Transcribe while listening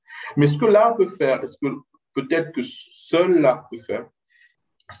Mais ce que l'art peut faire, est-ce que peut-être que seul l'art peut faire,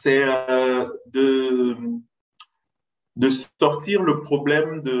 c'est de sortir le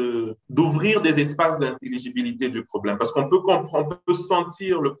problème, d'ouvrir des espaces d'intelligibilité du problème. Parce qu'on peut comprendre, on peut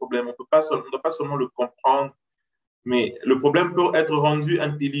sentir le problème, on ne doit pas seulement le comprendre, mais le problème peut être rendu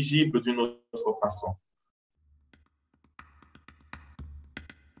intelligible d'une autre façon.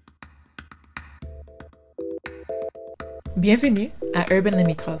 Bienvenue à Urban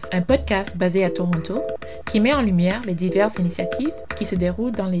Limitrophe, un podcast basé à Toronto qui met en lumière les diverses initiatives qui se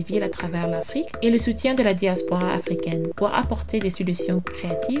déroulent dans les villes à travers l'Afrique et le soutien de la diaspora africaine pour apporter des solutions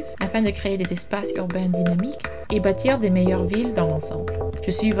créatives afin de créer des espaces urbains dynamiques et bâtir des meilleures villes dans l'ensemble.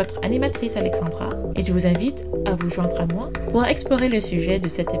 Je suis votre animatrice Alexandra et je vous invite à vous joindre à moi pour explorer le sujet de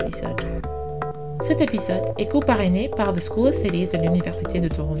cet épisode. Cet épisode est co-parrainé par The School of Cities de l'Université de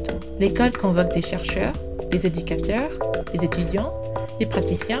Toronto. L'école convoque des chercheurs, des éducateurs, des étudiants, des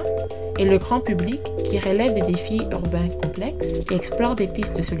praticiens et le grand public qui relèvent des défis urbains complexes et explore des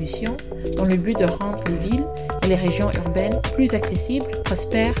pistes de solutions dans le but de rendre les villes et les régions urbaines plus accessibles,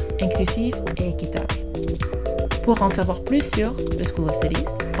 prospères, inclusives et équitables. Pour en savoir plus sur The School of Cities,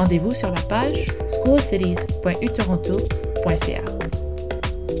 rendez-vous sur la page schoolofcities.utoronto.ca.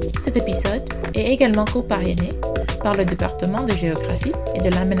 Cet épisode est également co-parrainé par le département de géographie et de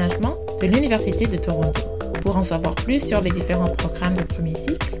l'aménagement de l'Université de Toronto. Pour en savoir plus sur les différents programmes de premier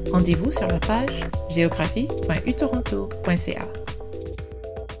cycle, rendez-vous sur la page géographie.utoronto.ca.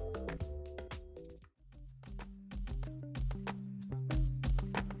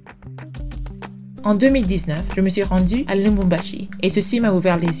 En 2019, je me suis rendue à Lubumbashi et ceci m'a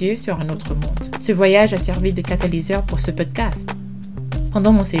ouvert les yeux sur un autre monde. Ce voyage a servi de catalyseur pour ce podcast.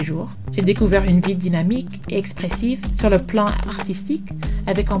 Pendant mon séjour, j'ai découvert une ville dynamique et expressive sur le plan artistique,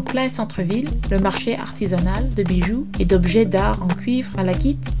 avec en plein centre-ville le marché artisanal de bijoux et d'objets d'art en cuivre,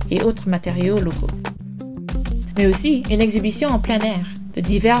 malachite et autres matériaux locaux. Mais aussi une exhibition en plein air de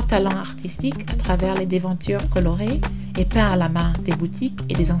divers talents artistiques à travers les déventures colorées et peints à la main des boutiques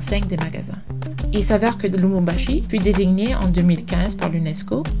et des enseignes des magasins. Il s'avère que Lubumbashi fut désigné en 2015 par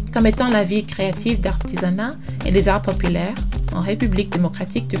l'UNESCO comme étant la ville créative d'artisanat et des arts populaires en République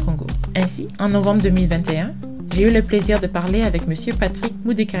démocratique du Congo. Ainsi, en novembre 2021, j'ai eu le plaisir de parler avec M. Patrick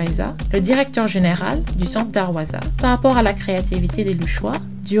Mudekereza, le directeur général du Centre d'art Waza, par rapport à la créativité des Luchois,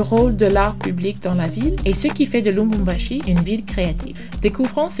 du rôle de l'art public dans la ville et ce qui fait de Lubumbashi une ville créative.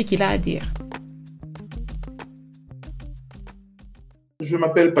 Découvrons ce qu'il a à dire. Je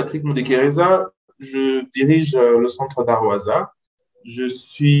m'appelle Patrick Mudekereza, je dirige le Centre d'art Waza. J'ai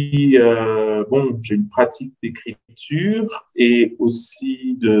une pratique d'écriture et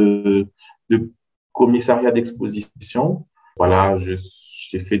aussi de commissariat d'exposition. Voilà,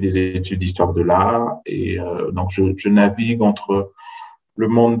 j'ai fait des études d'histoire de l'art et donc je navigue entre le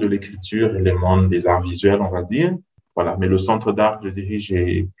monde de l'écriture et le monde des arts visuels, on va dire. Voilà, mais le centre d'art que je dirige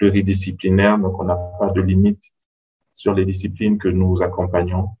est pluridisciplinaire, donc on n'a pas de limite sur les disciplines que nous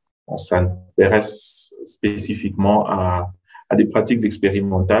accompagnons. On s'intéresse spécifiquement à des pratiques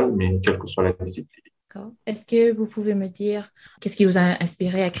expérimentales, mais quelle que soit la discipline. D'accord. Est-ce que vous pouvez me dire qu'est-ce qui vous a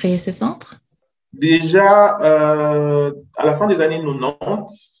inspiré à créer ce centre? Déjà, à la fin des années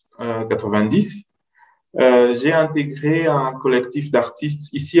 90, j'ai intégré un collectif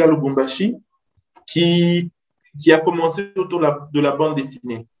d'artistes ici à Lubumbashi qui a commencé autour de la bande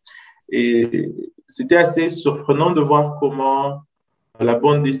dessinée. Et c'était assez surprenant de voir comment la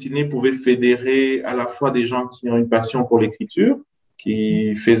bande dessinée pouvait fédérer à la fois des gens qui ont une passion pour l'écriture,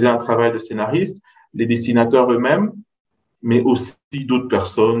 qui faisaient un travail de scénariste, les dessinateurs eux-mêmes, mais aussi d'autres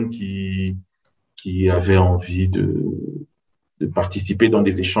personnes qui avaient envie de participer dans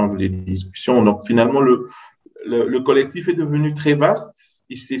des échanges, des discussions. Donc finalement, le collectif est devenu très vaste.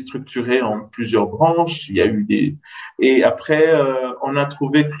 Il s'est structuré en plusieurs branches. Il y a eu et après, on a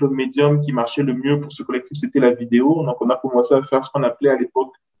trouvé que le médium qui marchait le mieux pour ce collectif, c'était la vidéo. Donc, on a commencé à faire ce qu'on appelait à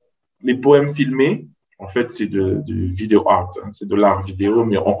l'époque les poèmes filmés. En fait, c'est du video art, hein. C'est de l'art vidéo,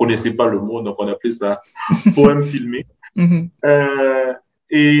 mais on connaissait pas le mot, donc on appelait ça poèmes filmés.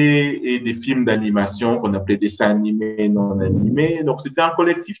 Et des films d'animation qu'on appelait dessins animés, non animés. Donc, c'était un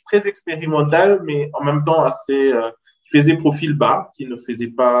collectif très expérimental, mais en même temps assez qui faisait profil bas, qui ne faisait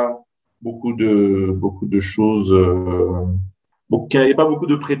pas beaucoup de choses, qui n'avait pas beaucoup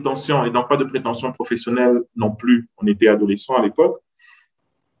de prétentions, et donc pas de prétentions professionnelles non plus. On était adolescents à l'époque.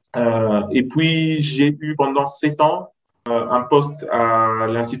 Et puis, j'ai eu pendant 7 ans un poste à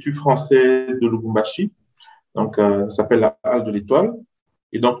l'Institut français de Lubumbashi, donc ça s'appelle la Halle de l'Étoile.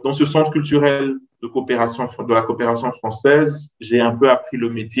 Et donc, dans ce centre culturel de la coopération française, j'ai un peu appris le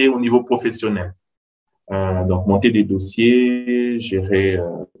métier au niveau professionnel. Donc, monter des dossiers, gérer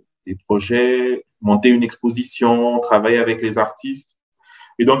des projets, monter une exposition, travailler avec les artistes.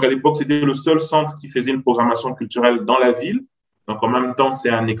 Et donc, à l'époque, c'était le seul centre qui faisait une programmation culturelle dans la ville. Donc, en même temps, c'est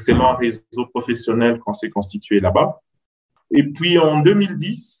un excellent réseau professionnel qu'on s'est constitué là-bas. Et puis, en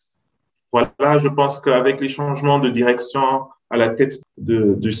 2010, voilà, je pense qu'avec les changements de direction à la tête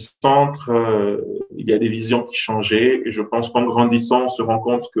du centre, il y a des visions qui changeaient. Et je pense qu'en grandissant, on se rend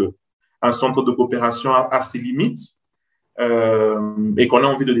compte qu'un centre de coopération a ses limites et qu'on a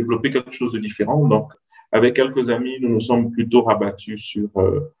envie de développer quelque chose de différent. Donc, avec quelques amis, nous nous sommes plutôt rabattus sur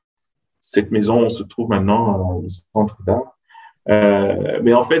cette maison où on se trouve maintenant, le centre d'art.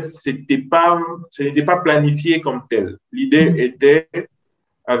 Mais en fait, ce n'était pas planifié comme tel. L'idée était,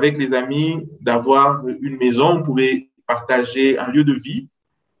 avec les amis, d'avoir une maison où on pouvait partager un lieu de vie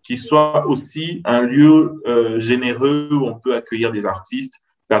qui soit aussi un lieu généreux où on peut accueillir des artistes,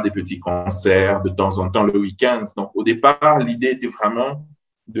 faire des petits concerts de temps en temps le week-end. Donc, au départ, l'idée était vraiment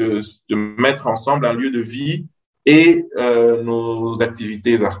de mettre ensemble un lieu de vie et nos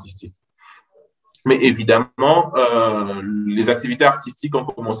activités artistiques. Mais évidemment, les activités artistiques ont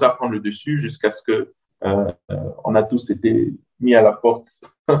commencé à prendre le dessus jusqu'à ce que on a tous été mis à la porte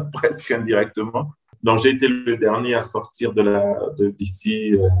presque indirectement. Donc, j'ai été le dernier à sortir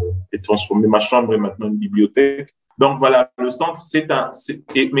d'ici et transformer ma chambre est maintenant une bibliothèque. Donc, voilà, le centre,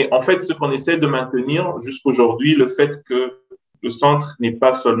 mais en fait, ce qu'on essaie de maintenir jusqu'aujourd'hui, le fait que le centre ce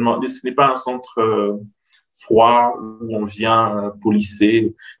n'est pas un centre froid où on vient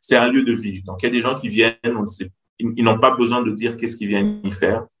polisser, c'est un lieu de vie. Donc, il y a des gens qui viennent, ils n'ont pas besoin de dire qu'est-ce qu'ils viennent y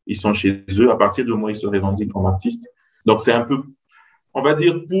faire. Ils sont chez eux. À partir du moment où ils se revendiquent comme artistes. Donc, c'est un peu, on va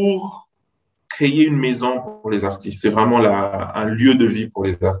dire, pour créer une maison pour les artistes. C'est vraiment un lieu de vie pour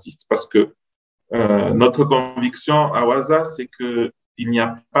les artistes parce que notre conviction à Waza, c'est qu'il n'y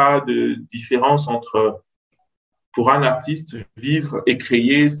a pas de différence entre, pour un artiste, vivre et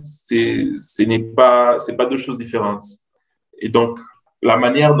créer, c'est pas deux choses différentes. Et donc, la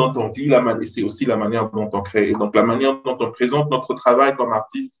manière dont on vit, c'est aussi la manière dont on crée. Et donc, la manière dont on présente notre travail comme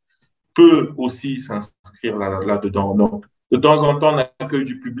artiste peut aussi s'inscrire là-dedans. Donc, de temps en temps, on accueille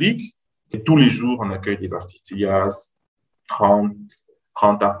du public et tous les jours, on accueille des artistes. Il y a 30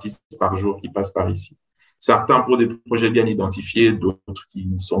 artistes par jour qui passent par ici. Certains pour des projets bien identifiés, d'autres qui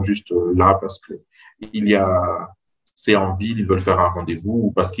sont juste là parce que c'est en ville, ils veulent faire un rendez-vous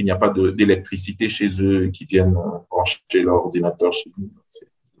ou parce qu'il n'y a pas d'électricité chez eux et qu'ils viennent brancher leur ordinateur chez nous. C'est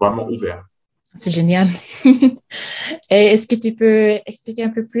vraiment ouvert. C'est génial. Et est-ce que tu peux expliquer un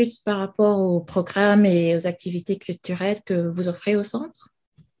peu plus par rapport aux programmes et aux activités culturelles que vous offrez au centre?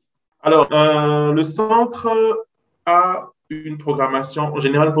 Alors, le centre a une programmation, en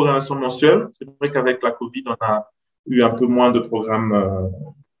général, une programmation mensuelle. C'est vrai qu'avec la COVID, on a eu un peu moins de programmes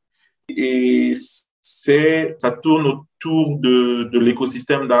et ça tourne autour de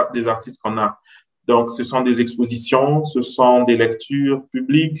l'écosystème des artistes qu'on a. Donc, ce sont des expositions, ce sont des lectures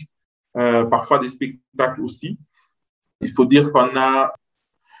publiques, parfois des spectacles aussi. Il faut dire qu'on a...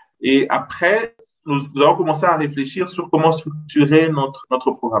 Et après, nous avons commencé à réfléchir sur comment structurer notre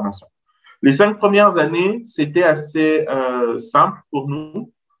programmation. Les 5 premières années, c'était assez simple pour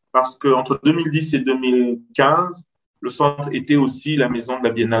nous parce qu'entre 2010 et 2015, le centre était aussi la maison de la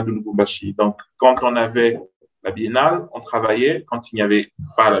Biennale de Lubumbashi. Donc, quand on avait la Biennale, on travaillait. Quand il n'y avait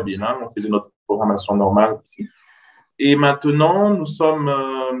pas la Biennale, on faisait notre programmation normale ici. Et maintenant, nous sommes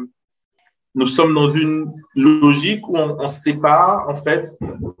dans une logique où on sépare, en fait,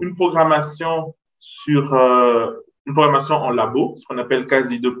 une programmation en labo, ce qu'on appelle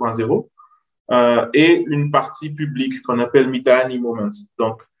CASI 2.0, et une partie publique qu'on appelle Mitaani Moments.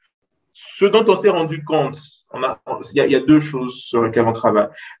 Donc, ce dont on s'est rendu compte, il y a 2 choses sur lesquelles on travaille.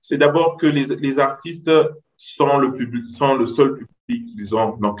 C'est d'abord que les artistes sont le seul public qu'ils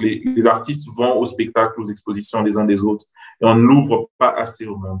ont. Donc, les artistes vont aux spectacles, aux expositions les uns des autres, et on ne l'ouvre pas assez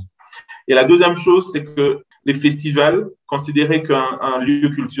au monde. Et la deuxième chose, c'est que les festivals, considérer qu'un lieu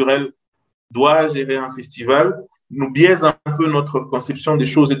culturel doit gérer un festival, nous biaise un peu notre conception des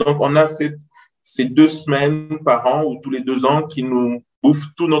choses. Et donc, on a ces 2 semaines par an ou tous les 2 ans qui nous bouffent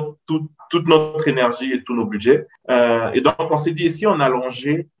toute notre énergie et tous nos budgets. Et donc, on s'est dit, ici, on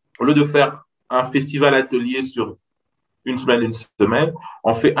allongeait, au lieu de faire un festival atelier sur une semaine,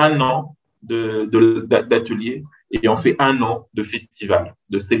 on fait 1 an d'atelier et on fait 1 an de festival,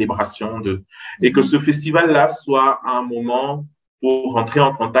 de célébration. Et que ce festival-là soit un moment pour rentrer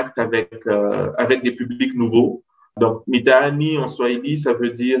en contact avec des publics nouveaux. Donc, Mitaani en Swahili, ça veut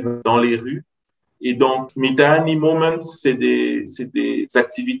dire dans les rues. Et donc, Mitaani Moments, c'est des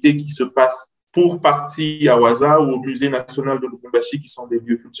activités qui se passent pour partie à Waza ou au Musée national de Lubumbashi, qui sont des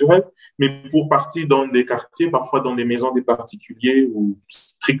lieux culturels, mais pour partie dans des quartiers, parfois dans des maisons des particuliers ou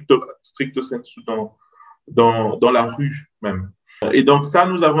stricto sensu dans la rue même. Et donc ça,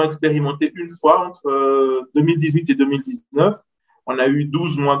 nous avons expérimenté une fois entre 2018 et 2019. On a eu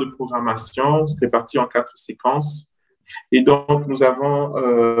 12 mois de programmation, répartis en 4 séquences. Et donc, nous avons,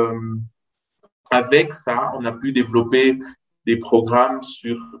 avec ça, on a pu développer des programmes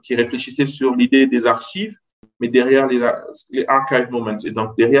qui réfléchissaient sur l'idée des archives, mais derrière les archive moments. Et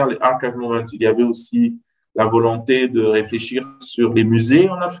donc, derrière les archive moments, il y avait aussi la volonté de réfléchir sur les musées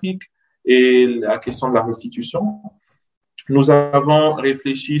en Afrique et la question de la restitution. Nous avons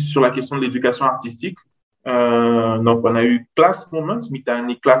réfléchi sur la question de l'éducation artistique. Donc, on a eu Class Moments,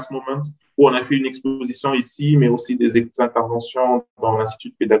 Mitani Class Moments, où on a fait une exposition ici, mais aussi des interventions dans l'Institut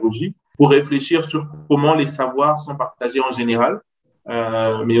de pédagogie pour réfléchir sur comment les savoirs sont partagés en général,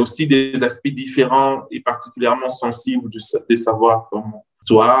 mais aussi des aspects différents et particulièrement sensibles des savoirs comme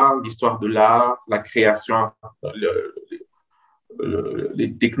l'histoire de l'art, la création,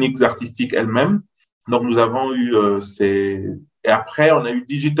 les techniques artistiques elles-mêmes. Donc, nous avons eu Et après, on a eu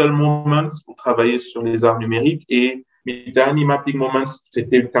Digital Moments pour travailler sur les arts numériques et Mitani Mapping Moments,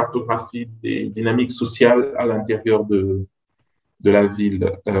 c'était une cartographie des dynamiques sociales à l'intérieur de la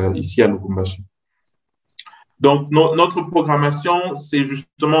ville, ici à Lubumbashi. Donc, notre programmation, c'est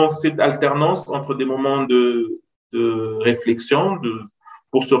justement cette alternance entre des moments de réflexion,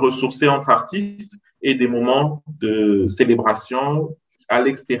 pour se ressourcer entre artistes et des moments de célébration à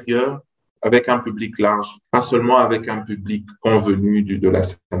l'extérieur avec un public large, pas seulement avec un public convenu de la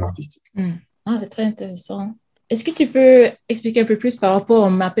scène artistique. Ah, c'est très intéressant. Est-ce que tu peux expliquer un peu plus par rapport au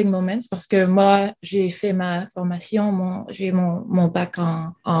Mapping Moments? Parce que moi, j'ai fait ma formation, j'ai mon bac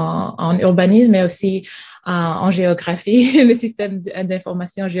en urbanisme, mais aussi en géographie, le système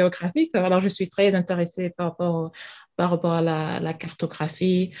d'information géographique. Alors, je suis très intéressée par rapport à la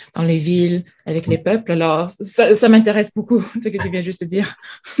cartographie dans les villes, avec les peuples. Alors, ça m'intéresse beaucoup, ce que tu viens juste de dire.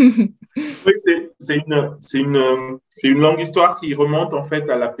 Oui, c'est une longue histoire qui remonte en fait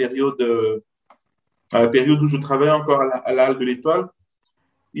à la période où je travaillais encore à la Halle de l'Étoile.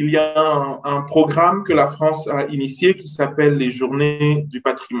 Il y a un programme que la France a initié qui s'appelle les Journées du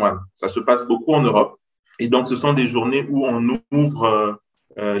patrimoine. Ça se passe beaucoup en Europe. Et donc, ce sont des journées où on ouvre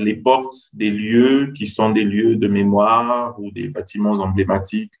les portes des lieux qui sont des lieux de mémoire ou des bâtiments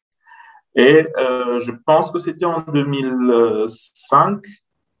emblématiques. Et je pense que c'était en 2005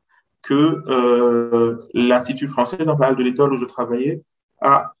 que l'Institut français, dans la Halle de l'Étoile où je travaillais,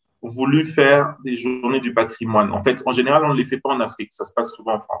 a voulu faire des journées du patrimoine. En fait, en général, on ne les fait pas en Afrique, ça se passe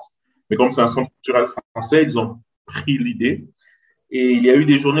souvent en France. Mais comme c'est un centre culturel français, ils ont pris l'idée. Et il y a eu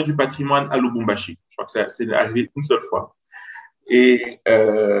des journées du patrimoine à Lubumbashi. Je crois que c'est arrivé une seule fois. Et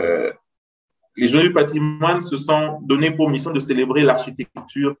les journées du patrimoine se sont données pour mission de célébrer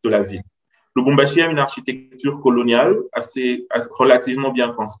l'architecture de la ville. Lubumbashi a une architecture coloniale relativement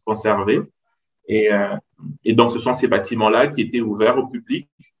bien conservée. Et donc, ce sont ces bâtiments-là qui étaient ouverts au public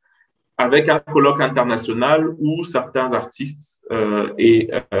avec un colloque international où certains artistes et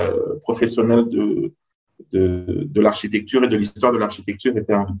professionnels de l'architecture et de l'histoire de l'architecture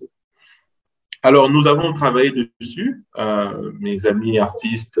étaient invités. Alors, nous avons travaillé dessus, mes amis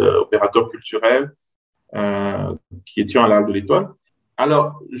artistes, opérateurs culturels, qui étions à l'Arc de l'Étoile.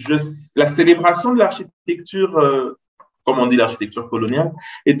 Alors, la célébration de l'architecture, comme on dit l'architecture coloniale,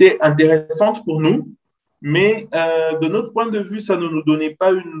 était intéressante pour nous, mais de notre point de vue, ça ne nous donnait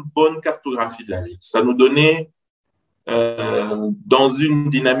pas une bonne cartographie de la ville. Ça nous donnait, dans une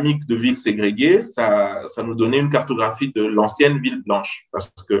dynamique de ville ségrégée, ça nous donnait une cartographie de l'ancienne ville blanche,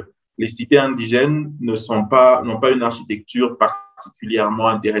 parce que les cités indigènes n'ont pas une architecture particulièrement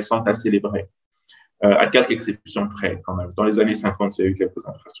intéressante à célébrer, à quelques exceptions près quand même. Dans les années 50, il y a eu quelques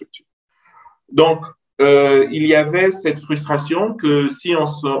infrastructures. Donc, il y avait cette frustration que si on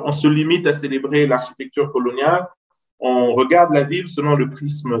se limite à célébrer l'architecture coloniale, on regarde la ville selon le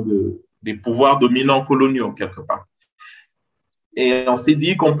prisme des pouvoirs dominants coloniaux, quelque part. Et on s'est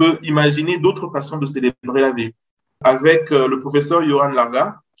dit qu'on peut imaginer d'autres façons de célébrer la ville. Avec le professeur Johan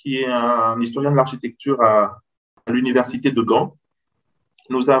Larga, qui est un historien de l'architecture à l'université de Gand,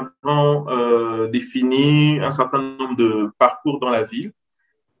 nous avons défini un certain nombre de parcours dans la ville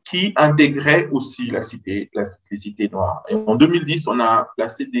qui intégraient aussi les cités noires. Et en 2010, on a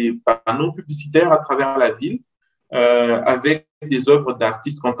placé des panneaux publicitaires à travers la ville avec des œuvres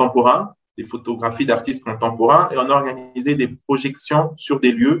d'artistes contemporains, des photographies d'artistes contemporains, et on a organisé des projections sur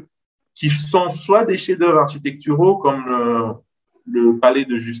des lieux qui sont soit des chefs-d'œuvre architecturaux comme le palais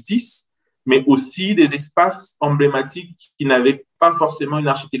de justice, mais aussi des espaces emblématiques qui n'avaient pas forcément une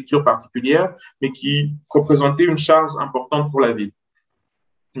architecture particulière, mais qui représentait une charge importante pour la ville.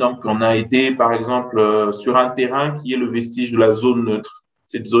 Donc, on a été, par exemple, sur un terrain qui est le vestige de la zone neutre,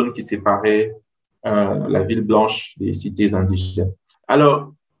 cette zone qui séparait la ville blanche des cités indigènes.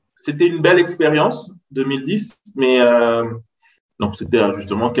 Alors, c'était une belle expérience, 2010, mais donc c'était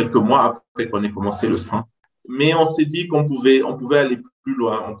justement quelques mois après qu'on ait commencé le centre. Mais on s'est dit qu'on pouvait aller plus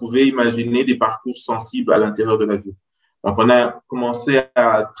loin, on pouvait imaginer des parcours sensibles à l'intérieur de la ville. Donc, on a commencé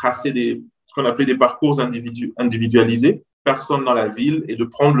à tracer ce qu'on appelait des parcours individualisés, personnes dans la ville, et de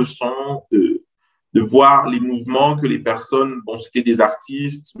prendre le son, de voir les mouvements que les personnes, bon, c'était des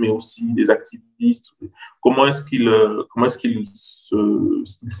artistes, mais aussi des activistes, comment est-ce qu'ils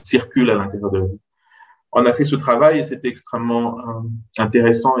circulent à l'intérieur de la ville. On a fait ce travail et c'était extrêmement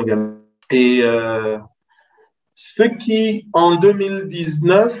intéressant également. Et ce qui, en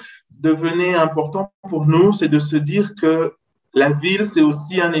 2019, devenait important pour nous, c'est de se dire que la ville, c'est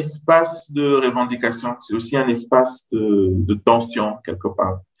aussi un espace de revendication, c'est aussi un espace de tension, quelque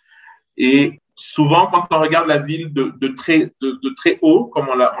part. Et souvent, quand on regarde la ville de très haut, comme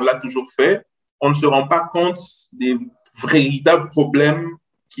on l'a toujours fait, on ne se rend pas compte des véritables problèmes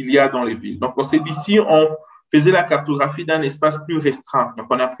qu'il y a dans les villes. Donc, on s'est dit, ici, on faisait la cartographie d'un espace plus restreint. Donc,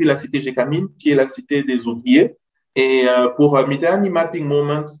 on a pris la cité Gécamine, qui est la cité des ouvriers. Et pour Midani Mapping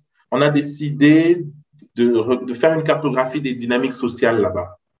Moment, on a décidé de faire une cartographie des dynamiques sociales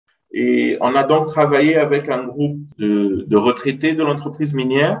là-bas. Et on a donc travaillé avec un groupe de retraités de l'entreprise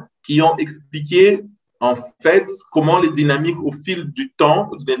minière qui ont expliqué en fait comment les dynamiques au fil du temps,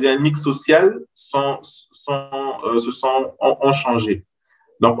 les dynamiques sociales ont changé.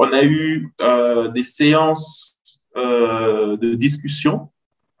 Donc, on a eu des séances de discussion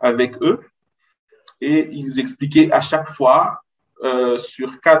avec eux et ils expliquaient à chaque fois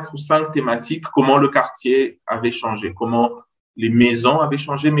sur 4 ou 5 thématiques comment le quartier avait changé, comment les maisons avaient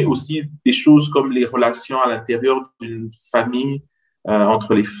changé, mais aussi des choses comme les relations à l'intérieur d'une famille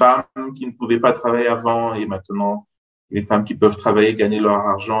entre les femmes qui ne pouvaient pas travailler avant et maintenant les femmes qui peuvent travailler, gagner leur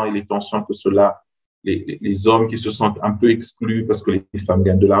argent et les tensions que cela, les hommes qui se sentent un peu exclus parce que les femmes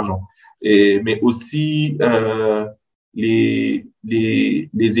gagnent de l'argent. Mais aussi les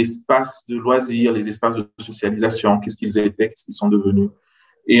espaces de loisirs, les espaces de socialisation, qu'est-ce qu'ils étaient, qu'est-ce qu'ils sont devenus.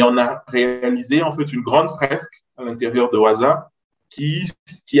 Et on a réalisé en fait une grande fresque à l'intérieur de Waza qui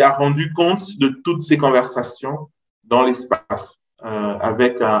a rendu compte de toutes ces conversations dans l'espace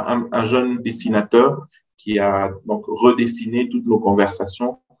avec un jeune dessinateur qui a donc redessiné toutes nos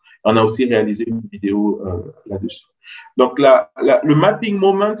conversations. On a aussi réalisé une vidéo là-dessus. Donc le Mapping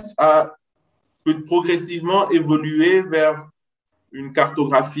Moments a progressivement évolué vers une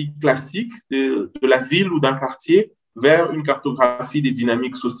cartographie classique de la ville ou d'un quartier vers une cartographie des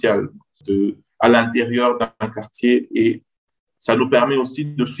dynamiques sociales à l'intérieur d'un quartier. Et ça nous permet aussi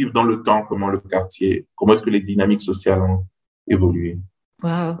de suivre dans le temps comment est-ce que les dynamiques sociales ont évolué.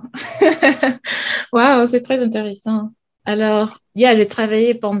 Wow. Wow, c'est très intéressant. Alors, j'ai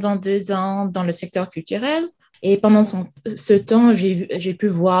travaillé pendant 2 ans dans le secteur culturel et pendant ce temps, j'ai pu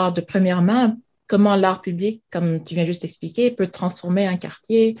voir de première main comment l'art public, comme tu viens juste d'expliquer, peut transformer un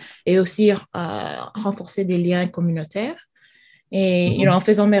quartier et aussi renforcer des liens communautaires. Et en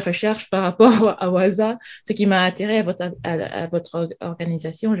faisant mes recherches par rapport à Waza, ce qui m'a attiré à votre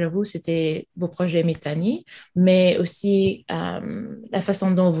organisation, j'avoue, c'était vos projets Mitani, mais aussi la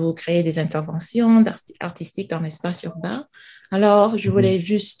façon dont vous créez des interventions artistiques dans l'espace urbain. Alors, je voulais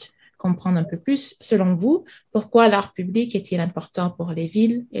juste comprendre un peu plus, selon vous, pourquoi l'art public est-il important pour les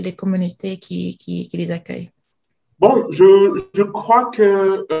villes et les communautés qui les accueillent? Bon, je crois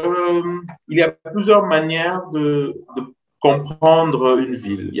que il y a plusieurs manières de comprendre une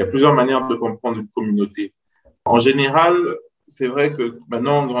ville. Il y a plusieurs manières de comprendre une communauté. En général, c'est vrai que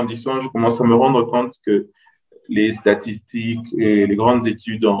maintenant, en grandissant, je commence à me rendre compte que les statistiques et les grandes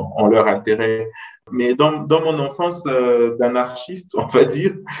études ont leur intérêt. Mais dans mon enfance d'anarchiste, on va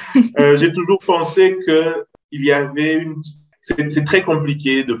dire, j'ai toujours pensé qu'il y avait c'est très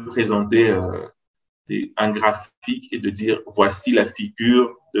compliqué de présenter un graphique et de dire voici la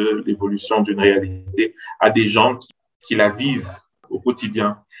figure de l'évolution d'une réalité à des gens qui la vivent au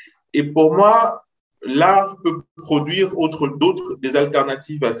quotidien. Et pour moi, l'art peut produire des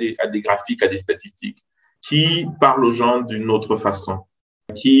alternatives à des graphiques, à des statistiques, qui parlent aux gens d'une autre façon,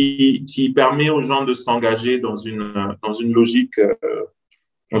 qui permet aux gens de s'engager dans une logique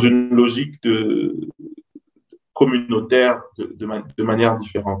communautaire de manière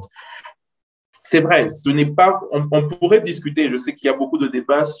différente. C'est vrai, on pourrait discuter, je sais qu'il y a beaucoup de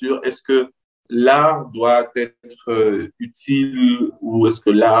débats sur est-ce que l'art doit être utile ou est-ce que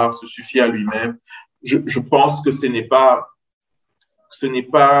l'art se suffit à lui-même. Je pense que ce n'est pas ce n'est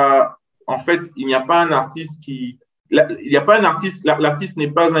pas, en fait, il n'y a pas un artiste il n'y a pas un artiste, l'artiste n'est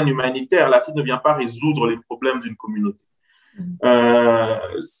pas un humanitaire, l'artiste ne vient pas résoudre les problèmes d'une communauté.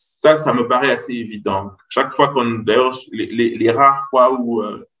 Ça me paraît assez évident. Chaque fois d'ailleurs, les rares fois où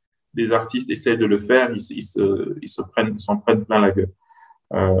des artistes essaient de le faire, ils s'en prennent plein la gueule.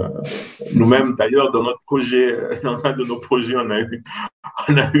 Nous-mêmes, d'ailleurs, dans un de nos projets, on a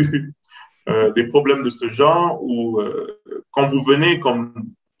eu des problèmes de ce genre où, quand vous venez comme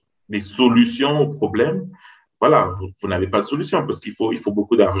des solutions aux problèmes, voilà, vous n'avez pas de solution parce qu'il faut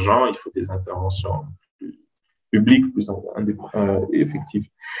beaucoup d'argent, il faut des interventions publiques plus effectives.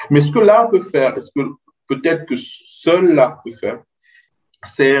 Mais ce que l'art peut faire, est-ce que peut-être que seul l'art peut faire,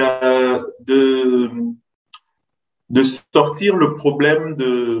 c'est de sortir le problème,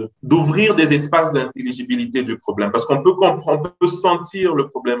 d'ouvrir des espaces d'intelligibilité du problème. Parce qu'on peut comprendre, on peut sentir le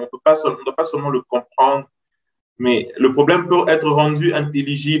problème, on ne doit pas seulement le comprendre, mais le problème peut être rendu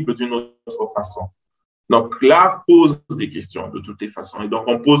intelligible d'une autre façon. Donc, l'art pose des questions de toutes les façons. Et donc,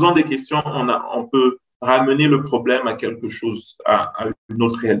 en posant des questions, on peut ramener le problème à quelque chose, à une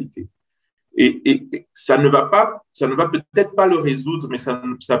autre réalité. Et ça ne va peut-être pas le résoudre, mais ça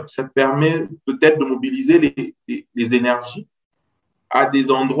permet peut-être de mobiliser les énergies à des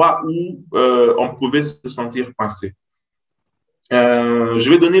endroits où on pouvait se sentir pincé. Je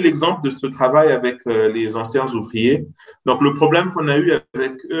vais donner l'exemple de ce travail avec les anciens ouvriers. Donc, le problème qu'on a eu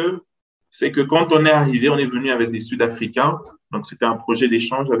avec eux, c'est que quand on est arrivé, on est venu avec des Sud-Africains. Donc, c'était un projet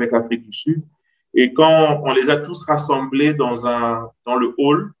d'échange avec l'Afrique du Sud. Et quand on les a tous rassemblés dans le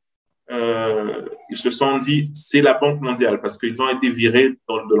hall, ils se sont dit, c'est la Banque mondiale, parce qu'ils ont été virés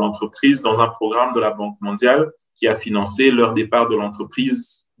de l'entreprise dans un programme de la Banque mondiale qui a financé leur départ de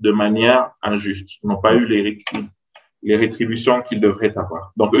l'entreprise de manière injuste. Ils n'ont pas eu les rétributions qu'ils devraient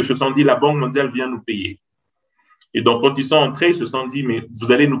avoir. Donc, eux se sont dit, la Banque mondiale vient nous payer. Et donc, quand ils sont entrés, ils se sont dit, mais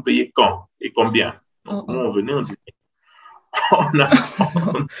vous allez nous payer quand et combien? Donc, nous, on venait, on disait,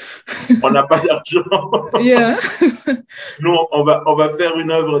 on n'a pas d'argent. Yeah. Nous, on va faire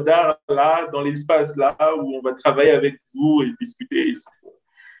une œuvre d'art là, dans l'espace là, où on va travailler avec vous et discuter.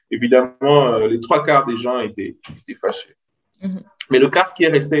 Évidemment, les 3/4 des gens étaient fâchés. Mm-hmm. Mais le quart qui est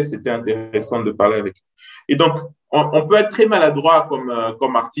resté, c'était intéressant de parler avec eux. Et donc, on peut être très maladroit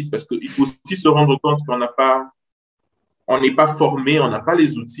comme artiste parce qu'il faut aussi se rendre compte qu'on n'est pas formé, on n'a pas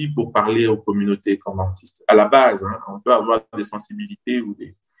les outils pour parler aux communautés comme artiste. À la base, hein, on peut avoir des sensibilités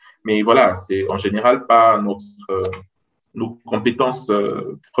mais voilà, c'est en général pas nos compétences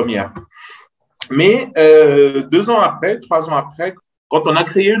premières. Mais 2 ans après, 3 ans après, quand on a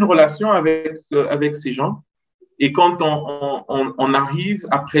créé une relation avec ces gens et quand on arrive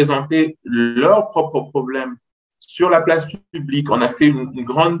à présenter leurs propres problèmes sur la place publique, on a fait une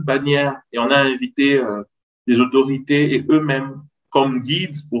grande bannière et on a invité des autorités et eux-mêmes comme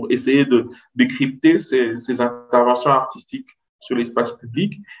guides pour essayer de décrypter ces interventions artistiques sur l'espace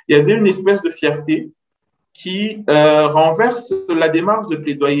public. Il y avait une espèce de fierté qui renverse la démarche de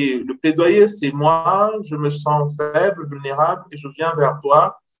plaidoyer. Le plaidoyer, c'est moi, je me sens faible, vulnérable, et je viens vers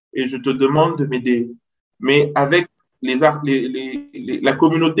toi et je te demande de m'aider. Mais avec la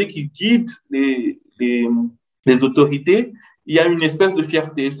communauté qui guide les autorités, il y a une espèce de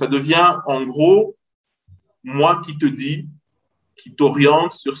fierté. Ça devient, en gros, moi qui te dis, qui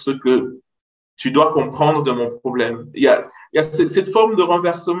t'oriente sur ce que tu dois comprendre de mon problème. Il y a cette forme de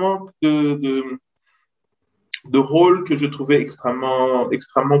renversement de rôle que je trouvais extrêmement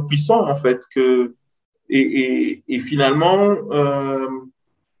puissant, en fait. Et finalement,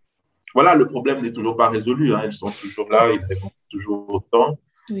 voilà, le problème n'est toujours pas résolu. Hein, ils sont toujours là, ils répondent toujours autant.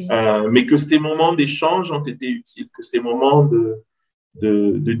 Oui. Mais que ces moments d'échange ont été utiles, que ces moments de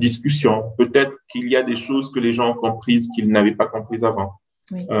discussion. Peut-être qu'il y a des choses que les gens ont comprises qu'ils n'avaient pas comprises avant.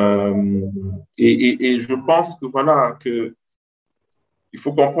 Oui. Et je pense que voilà, il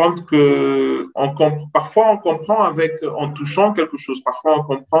faut comprendre que parfois on comprend en touchant quelque chose, parfois on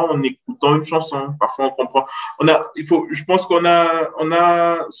comprend en écoutant une chanson, parfois on comprend. Je pense qu'on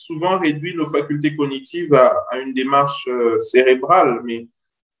a souvent réduit nos facultés cognitives à une démarche cérébrale, mais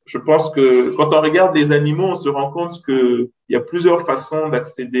je pense que quand on regarde les animaux, on se rend compte qu'il y a plusieurs façons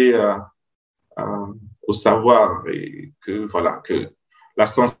d'accéder au savoir et que la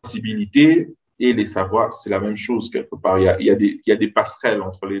sensibilité et les savoirs, c'est la même chose quelque part. Il y a des passerelles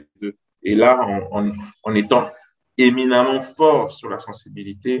entre les deux. Et là, en étant éminemment fort sur la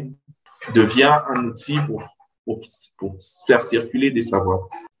sensibilité, devient un outil pour faire circuler des savoirs.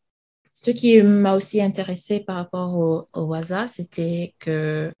 Ce qui m'a aussi intéressé par rapport au Waza, c'était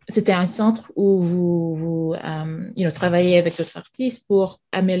que c'était un centre où vous travaillez avec d'autres artistes pour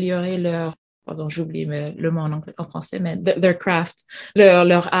améliorer leur pardon, j'oublie le mot en français, mais their craft,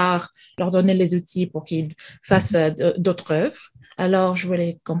 leur art, leur donner les outils pour qu'ils fassent d'autres œuvres. Alors, je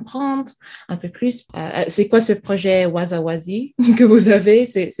voulais comprendre un peu plus. C'est quoi ce projet Wazawazi que vous avez?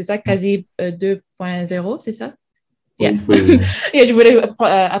 C'est ça, quasi 2.0, c'est ça? Yeah. Oui. Et je voulais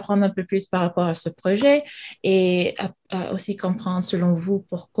apprendre un peu plus par rapport à ce projet et aussi comprendre, selon vous,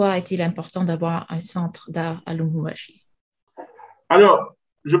 pourquoi est-il important d'avoir un centre d'art à Lubumbashi? Alors,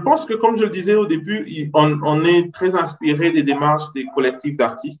 je pense que, comme je le disais au début, on est très inspiré des démarches des collectifs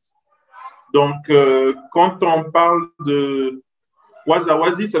d'artistes. Donc, quand on parle de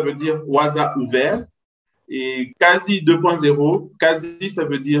Wazawazi, ça veut dire Waza ouvert. Et quasi 2.0, quasi, ça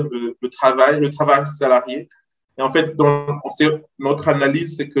veut dire le travail salarié. Et en fait, notre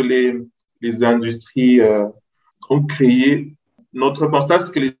analyse, c'est que les industries ont créé, notre constat,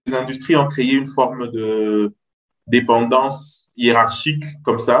 c'est que les industries ont créé une forme de dépendance hiérarchique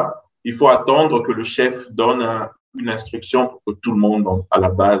comme ça. Il faut attendre que le chef donne une instruction pour que tout le monde, à la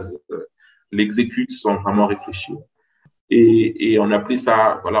base, l'exécute sans vraiment réfléchir. Et on appelle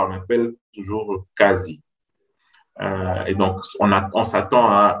ça, voilà, on appelle toujours quasi. Et donc, on s'attend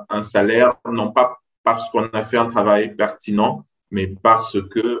à un salaire, non pas parce qu'on a fait un travail pertinent, mais parce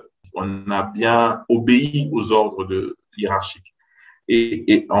qu'on a bien obéi aux ordres hiérarchiques.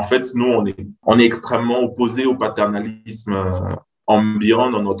 Et en fait, nous, on est extrêmement opposés au paternalisme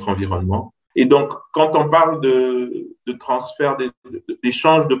ambiant dans notre environnement. Et donc, quand on parle de transfert,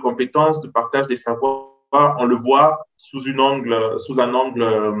 d'échange de compétences, de partage des savoirs, on le voit sous un angle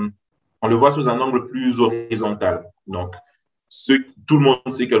plus horizontal. Donc, tout le monde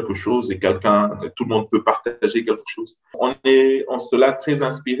sait quelque chose et tout le monde peut partager quelque chose. On est en cela très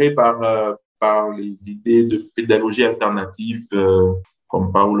inspiré par les idées de pédagogie alternative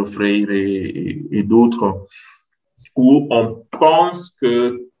comme Paulo Freire et d'autres, où on pense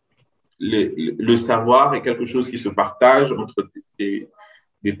que le savoir est quelque chose qui se partage entre des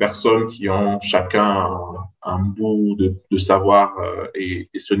personnes qui ont chacun un bout de savoir et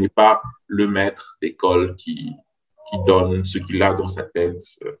ce n'est pas le maître d'école qui donne ce qu'il a dans sa tête.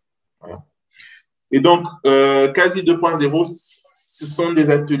 Voilà. Et donc, quasi 2.0, ce sont des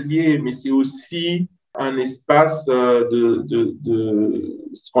ateliers, mais c'est aussi un espace de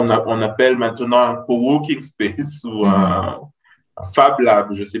ce qu'on appelle maintenant un coworking space ou un Fab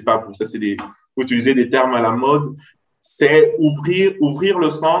Lab, je sais pas, pour ça, faut utiliser des termes à la mode. C'est ouvrir le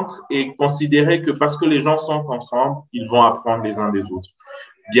centre et considérer que parce que les gens sont ensemble, ils vont apprendre les uns des autres.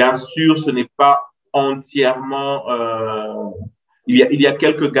 Bien sûr, ce n'est pas entièrement, il y a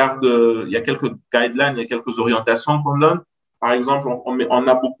quelques guidelines, il y a quelques orientations qu'on donne. Par exemple, on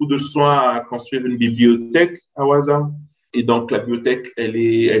a beaucoup de soins à construire une bibliothèque à Waza. Et donc, la bibliothèque,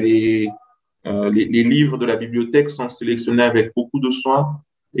 les livres de la bibliothèque sont sélectionnés avec beaucoup de soin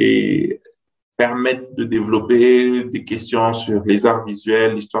et permettent de développer des questions sur les arts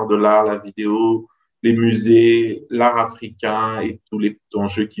visuels, l'histoire de l'art, la vidéo, les musées, l'art africain et tous les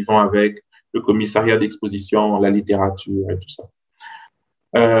enjeux qui vont avec le commissariat d'exposition, la littérature et tout ça.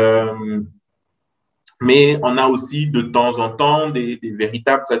 Mais on a aussi de temps en temps des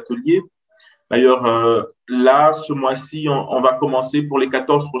véritables ateliers. D'ailleurs, là, ce mois-ci, on va commencer pour les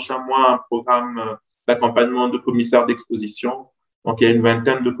 14 prochains mois un programme d'accompagnement de commissaires d'exposition. Donc, il y a une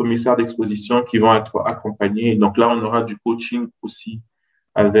vingtaine de commissaires d'exposition qui vont être accompagnés. Donc là, on aura du coaching aussi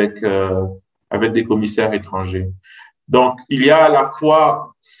avec des commissaires étrangers. Donc, il y a à la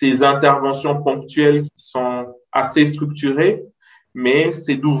fois ces interventions ponctuelles qui sont assez structurées, mais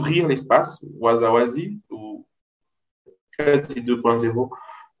c'est d'ouvrir l'espace, Wazawazi, ou quasi 2.0,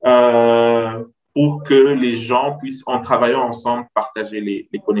 pour que les gens puissent, en travaillant ensemble, partager les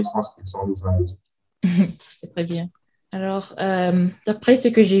connaissances qu'ils ont les uns des autres. C'est très bien. Alors, d'après ce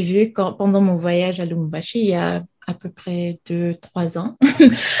que j'ai vu pendant mon voyage à Lubumbashi, il y a à peu près 2-3 ans,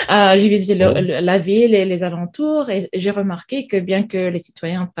 j'ai visité la ville et les alentours et j'ai remarqué que bien que les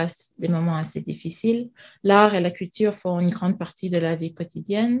citoyens passent des moments assez difficiles, l'art et la culture font une grande partie de la vie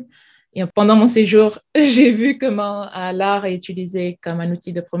quotidienne. Et pendant mon séjour, j'ai vu comment l'art est utilisé comme un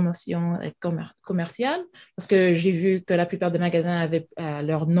outil de promotion commerciale, parce que j'ai vu que la plupart des magasins avaient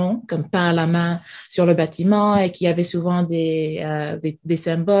leur nom comme peint à la main sur le bâtiment et qu'il y avait souvent des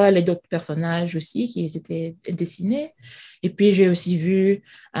symboles et d'autres personnages aussi qui étaient dessinés. Et puis, j'ai aussi vu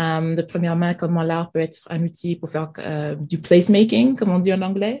de première main comment l'art peut être un outil pour faire du placemaking, comme on dit en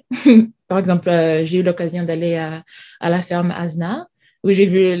anglais. Par exemple, j'ai eu l'occasion d'aller à la ferme Asna, où j'ai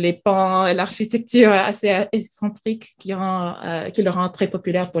vu les pans et l'architecture assez excentrique qui le rend très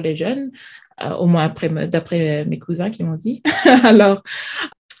populaire pour les jeunes, au moins d'après mes cousins qui m'ont dit. Alors,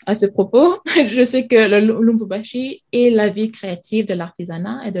 À ce propos, je sais que le Lubumbashi est la ville créative de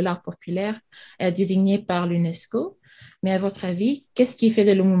l'artisanat et de l'art populaire désignée par l'UNESCO. Mais à votre avis, qu'est-ce qui fait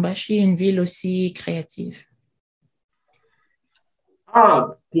de Lubumbashi une ville aussi créative?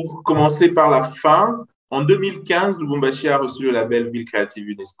 Pour commencer par la fin, en 2015, Lubumbashi a reçu le label Ville créative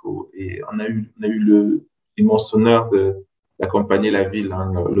UNESCO et on a eu l'immense honneur d'accompagner la ville,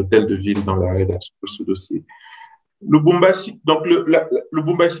 hein, l'hôtel de ville dans la rédaction de ce dossier. Lubumbashi, donc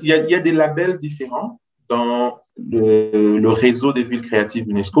Lubumbashi, il y a des labels différents dans le réseau des villes créatives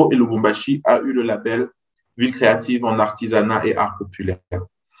UNESCO et Lubumbashi a eu le label Ville créative en artisanat et art populaire.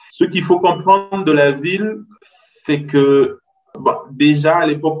 Ce qu'il faut comprendre de la ville, c'est que déjà à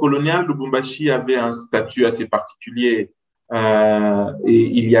l'époque coloniale, Lubumbashi avait un statut assez particulier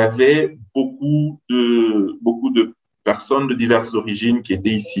et il y avait beaucoup de personnes de diverses origines qui étaient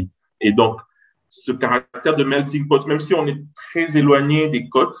ici. Et donc, ce caractère de melting pot, même si on est très éloigné des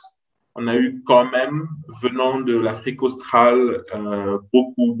côtes, on a eu quand même, venant de l'Afrique australe,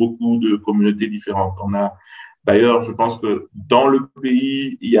 beaucoup de communautés différentes. D'ailleurs, je pense que dans le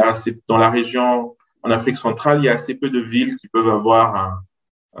pays, dans la région, en Afrique centrale, il y a assez peu de villes qui peuvent avoir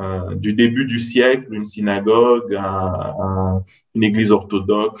du début du siècle une synagogue, une église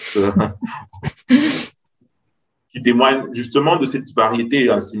orthodoxe, qui témoigne justement de cette variété,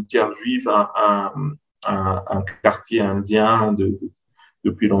 un cimetière juif, un quartier indien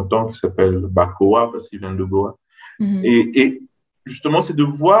depuis longtemps qui s'appelle Bacoa parce qu'il vient de Goa. Mm-hmm. Et justement, c'est de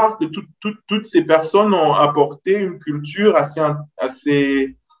voir que toutes ces personnes ont apporté une culture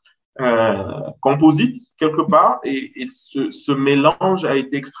assez composite quelque part et ce mélange a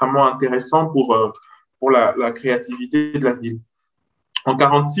été extrêmement intéressant pour la créativité de la ville. En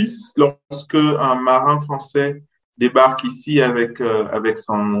 1946, lorsque un marin français débarque ici avec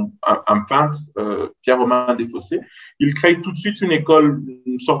un peintre, Pierre-Romain Desfossés, il crée tout de suite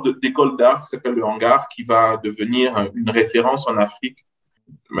une sorte d'école d'art qui s'appelle le Hangar, qui va devenir une référence en Afrique.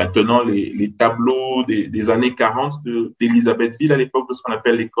 Maintenant, les tableaux des années 40 d'Élisabethville, à l'époque de ce qu'on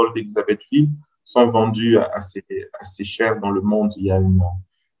appelle l'école d'Élisabethville, sont vendus assez cher dans le monde.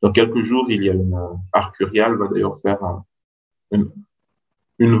 Dans quelques jours, Arcurial va d'ailleurs faire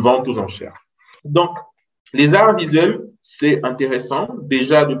une vente aux enchères. Donc, les arts visuels, c'est intéressant.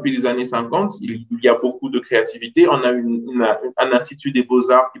 Déjà, depuis les années 50, il y a beaucoup de créativité. On a un institut des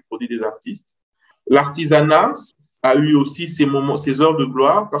beaux-arts qui produit des artistes. L'artisanat a eu aussi ses heures de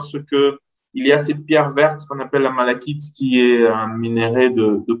gloire parce que il y a cette pierre verte qu'on appelle la malachite, qui est un minerai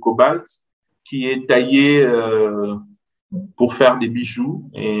de cobalt, qui est taillé pour faire des bijoux.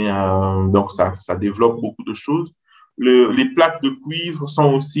 Et donc, ça développe beaucoup de choses. Les plaques de cuivre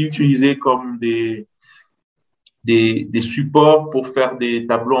sont aussi utilisées comme des supports pour faire des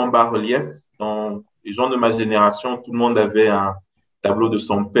tableaux en bas-relief. Donc, les gens de ma génération, tout le monde avait un tableau de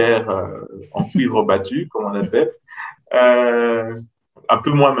son père en cuivre battu, comme on appelle. Un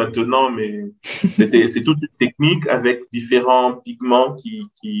peu moins maintenant, mais c'est toute une technique avec différents pigments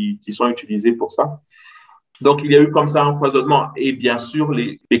qui sont utilisés pour ça. Donc, il y a eu comme ça un foisonnement. Et bien sûr,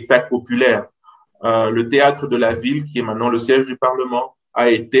 les spectacles populaires. Le théâtre de la ville, qui est maintenant le siège du Parlement, a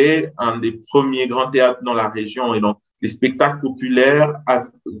été un des premiers grands théâtres dans la région. Et donc, les spectacles populaires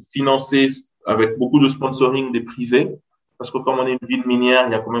financés avec beaucoup de sponsoring des privés, parce que comme on est une ville minière,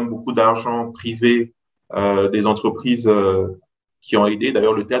 il y a quand même beaucoup d'argent privé des entreprises qui ont aidé.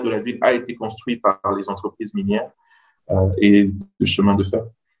 D'ailleurs, le théâtre de la ville a été construit par les entreprises minières et le chemin de fer.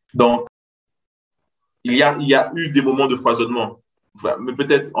 Donc, il y a eu des moments de foisonnement. Enfin, mais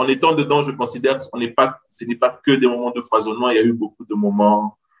peut-être en étant dedans, je considère que ce n'est pas que des moments de foisonnement, il y a eu beaucoup de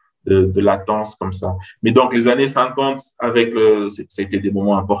moments de latence comme ça. Mais donc, les années 50, c'était des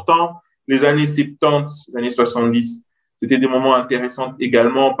moments importants. Les années 70, les années 70, c'était des moments intéressants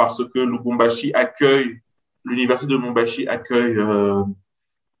également parce que l'université de Lubumbashi accueille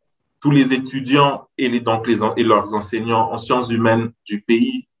tous les étudiants et leurs enseignants en sciences humaines du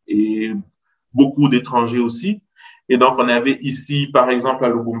pays et beaucoup d'étrangers aussi. Et donc, on avait ici, par exemple, à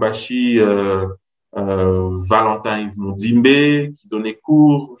Lubumbashi, Valentin Yves Mudimbe, qui donnait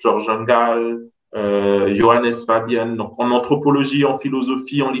cours, Georges Ngal, Johannes Fabian, donc en anthropologie, en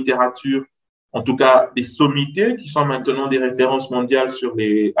philosophie, en littérature, en tout cas des sommités qui sont maintenant des références mondiales sur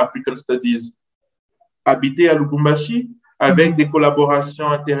les African Studies habitées à Lubumbashi, avec des collaborations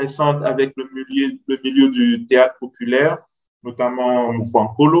intéressantes avec le milieu du théâtre populaire, notamment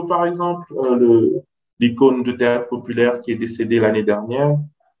Moufankolo, par exemple, l'icône de théâtre populaire qui est décédé l'année dernière,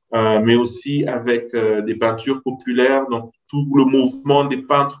 mais aussi avec des peintures populaires, donc tout le mouvement des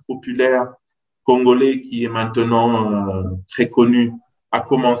peintres populaires congolais qui est maintenant très connu, a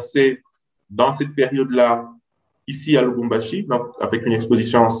commencé dans cette période-là ici à Lubumbashi, donc avec une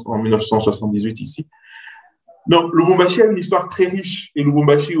exposition en 1978 ici. Donc, Lubumbashi a une histoire très riche. Et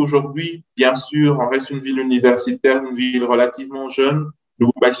Lubumbashi, aujourd'hui, bien sûr, on reste une ville universitaire, une ville relativement jeune.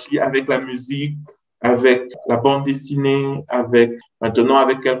 Lubumbashi, avec la musique, avec la bande dessinée, maintenant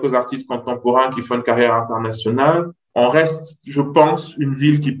avec quelques artistes contemporains qui font une carrière internationale, on reste, je pense, une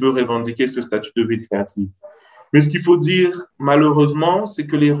ville qui peut revendiquer ce statut de ville créative. Mais ce qu'il faut dire, malheureusement, c'est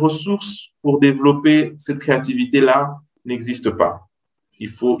que les ressources pour développer cette créativité-là n'existent pas. Il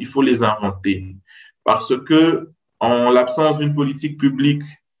faut les inventer. Parce que, en l'absence d'une politique publique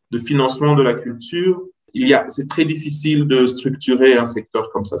de financement de la culture, c'est très difficile de structurer un secteur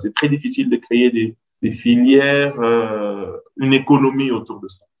comme ça. C'est très difficile de créer des filières, une économie autour de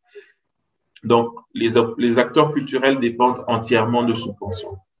ça. Donc, les acteurs culturels dépendent entièrement de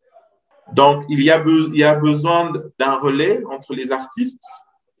subventions. Donc, il y a besoin d'un relais entre les artistes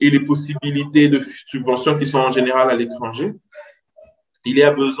et les possibilités de subventions qui sont en général à l'étranger. Il y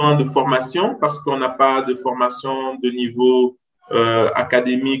a besoin de formation parce qu'on n'a pas de formation de niveau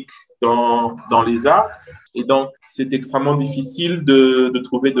académique dans les arts. Et donc, c'est extrêmement difficile de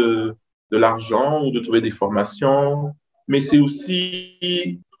trouver de l'argent ou de trouver des formations. Mais c'est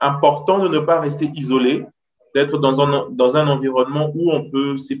aussi important de ne pas rester isolé, d'être dans un environnement où on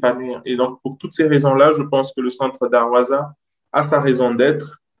peut s'épanouir. Et donc, pour toutes ces raisons-là, je pense que le Centre d'Art a sa raison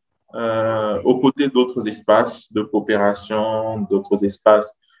d'être aux côtés d'autres espaces de coopération, d'autres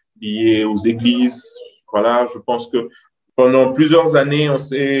espaces liés aux églises. Voilà, je pense que pendant plusieurs années, on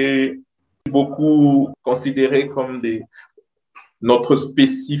s'est beaucoup considéré comme notre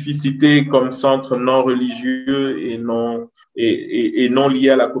spécificité comme centre non religieux et non lié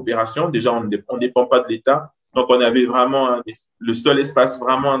à la coopération. Déjà, on ne dépend pas de l'État. Donc, on avait vraiment le seul espace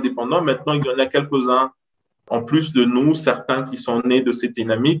vraiment indépendant. Maintenant, il y en a quelques-uns en plus de nous, certains qui sont nés de cette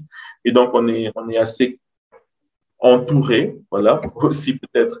dynamique. Et donc, on est assez entourés, voilà, aussi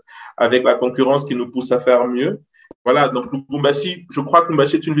peut-être avec la concurrence qui nous pousse à faire mieux. Voilà, donc Lubumbashi, je crois que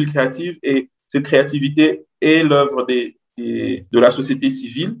Lubumbashi est une ville créative et cette créativité est l'œuvre de la société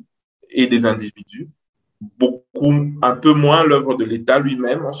civile et des individus. Un peu moins l'œuvre de l'État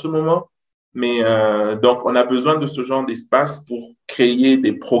lui-même en ce moment. Mais donc, on a besoin de ce genre d'espace pour créer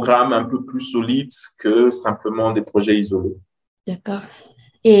des programmes un peu plus solides que simplement des projets isolés. D'accord.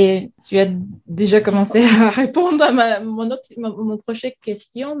 Et tu as déjà commencé à répondre à mon prochaine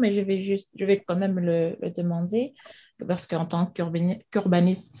question, mais je vais quand même le demander parce qu'en tant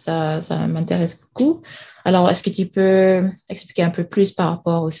qu'urbaniste, ça m'intéresse beaucoup. Alors, est-ce que tu peux expliquer un peu plus par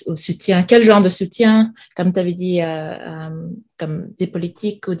rapport au soutien? Quel genre de soutien, comme tu avais dit, comme des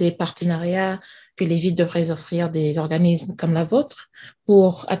politiques ou des partenariats que les villes devraient offrir des organismes comme la vôtre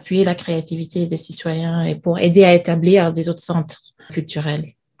pour appuyer la créativité des citoyens et pour aider à établir des autres centres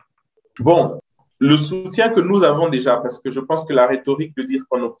culturels? Bon, le soutien que nous avons déjà, parce que je pense que la rhétorique de dire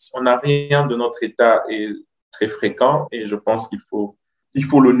qu'on n'a rien de notre État est très fréquent et je pense qu'il faut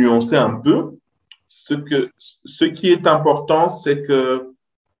le nuancer un peu. Ce qui est important, c'est que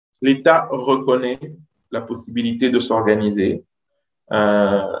l'État reconnaît la possibilité de s'organiser.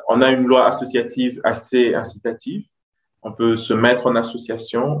 On a une loi associative assez incitative. On peut se mettre en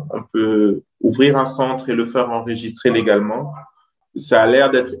association, on peut ouvrir un centre et le faire enregistrer légalement. Ça a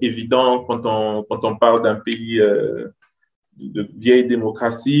l'air d'être évident quand on parle d'un pays de vieille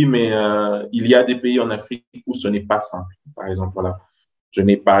démocratie, mais il y a des pays en Afrique où ce n'est pas simple. Par exemple, voilà. Je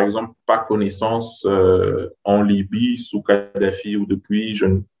n'ai par exemple pas connaissance en Libye sous Kadhafi ou depuis, je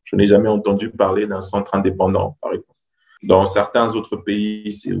n'ai jamais entendu parler d'un centre indépendant, par exemple. Dans certains autres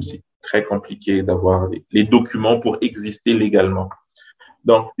pays, c'est aussi très compliqué d'avoir les documents pour exister légalement.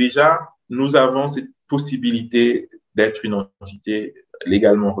 Donc déjà, nous avons cette possibilité d'être une entité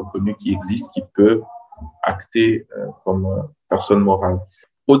légalement reconnue qui existe, qui peut acter comme personne morale.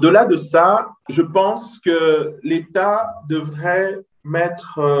 Au-delà de ça, je pense que l'État devrait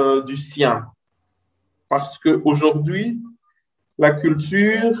mettre du sien parce qu'aujourd'hui, la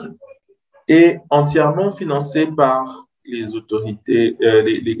culture est entièrement financée par les autorités,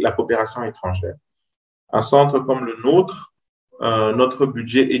 la coopération étrangère. Un centre comme le nôtre, notre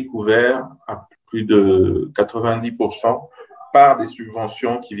budget est couvert à plus de 90% par des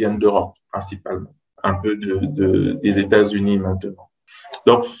subventions qui viennent d'Europe, principalement, un peu des États-Unis maintenant.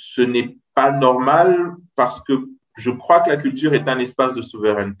 Donc, ce n'est pas normal parce que je crois que la culture est un espace de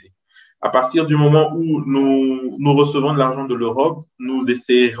souveraineté. À partir du moment où nous recevons de l'argent de l'Europe, nous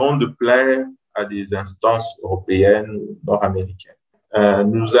essayerons de plaire à des instances européennes ou nord-américaines.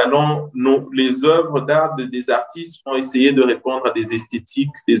 Les œuvres d'art des artistes vont essayer de répondre à des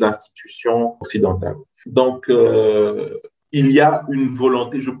esthétiques des institutions occidentales. Donc, il y a une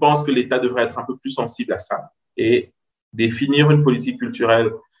volonté, je pense que l'État devrait être un peu plus sensible à ça. et définir une politique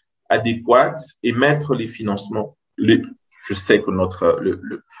culturelle adéquate et mettre les financements. Je sais que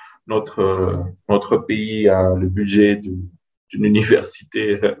notre pays a le budget d'une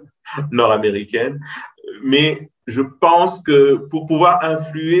université nord-américaine, mais je pense que pour pouvoir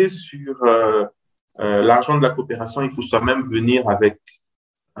influer sur l'argent de la coopération, il faut soi-même venir avec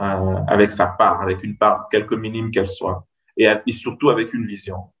sa part, avec une part, quelque minime qu'elle soit, et surtout avec une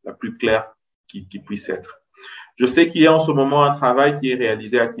vision la plus claire qui puisse être. Je sais qu'il y a en ce moment un travail qui est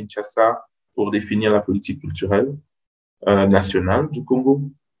réalisé à Kinshasa pour définir la politique culturelle nationale du Congo.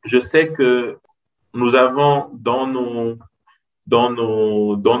 Je sais que nous avons dans nos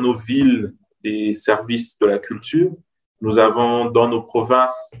villes des services de la culture. Nous avons dans nos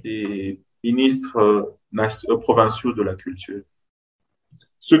provinces des ministres provinciaux de la culture.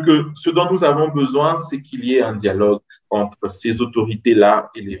 Ce dont nous avons besoin, c'est qu'il y ait un dialogue entre ces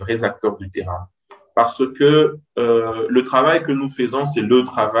autorités-là et les vrais acteurs du terrain. Parce que le travail que nous faisons, c'est le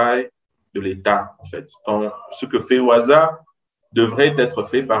travail de l'État, en fait. Ce que fait OASA devrait être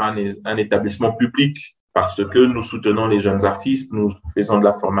fait par un établissement public, parce que nous soutenons les jeunes artistes, nous faisons de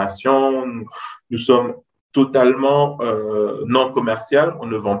la formation, nous sommes totalement non commercial, on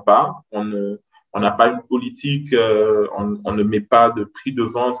ne vend pas, on n'a pas une politique, on ne met pas de prix de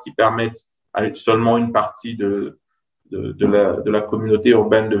vente qui permettent à seulement une partie de la communauté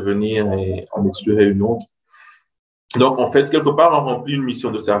urbaine de venir et en exclure une autre. Donc, en fait, quelque part, on remplit une mission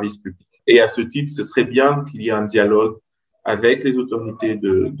de service public. Et à ce titre, ce serait bien qu'il y ait un dialogue avec les autorités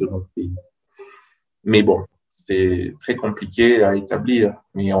de notre pays. Mais bon, c'est très compliqué à établir,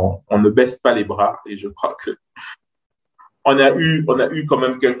 mais on ne baisse pas les bras et je crois que on a eu quand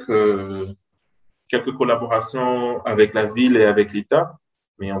même quelques collaborations avec la ville et avec l'État,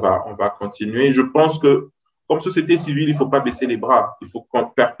 mais on va continuer. Je pense que comme société civile, il ne faut pas baisser les bras. Il faut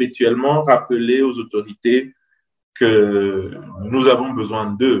perpétuellement rappeler aux autorités que nous avons besoin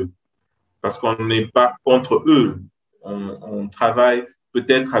d'eux parce qu'on n'est pas contre eux. On travaille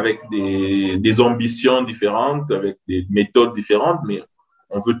peut-être avec des ambitions différentes, avec des méthodes différentes, mais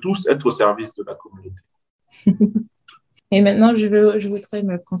on veut tous être au service de la communauté. Et maintenant, je voudrais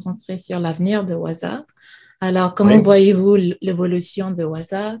me concentrer sur l'avenir de OASA. Alors, comment voyez-vous l'évolution de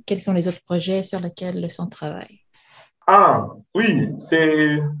OASA? Quels sont les autres projets sur lesquels le centre travaille? Ah, oui,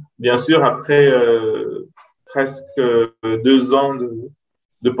 c'est bien sûr après presque 2 ans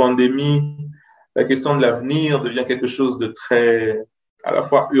de pandémie, la question de l'avenir devient quelque chose de très, à la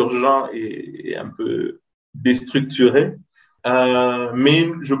fois urgent et un peu déstructuré.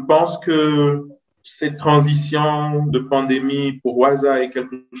 Mais je pense que cette transition de pandémie pour OASA est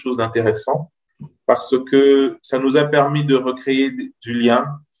quelque chose d'intéressant parce que ça nous a permis de recréer du lien.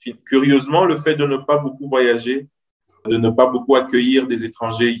 Curieusement, le fait de ne pas beaucoup voyager, de ne pas beaucoup accueillir des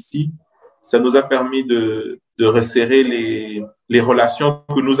étrangers ici, ça nous a permis de resserrer les relations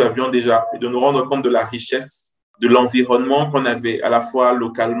que nous avions déjà et de nous rendre compte de la richesse de l'environnement qu'on avait à la fois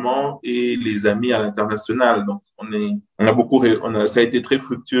localement et les amis à l'international. Donc, ça a été très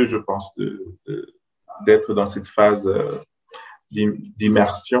fructueux, je pense, d'être dans cette phase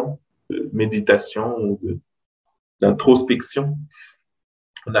d'immersion, de méditation ou d'introspection.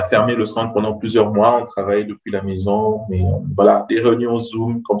 On a fermé le centre pendant plusieurs mois, on travaille depuis la maison, mais voilà, des réunions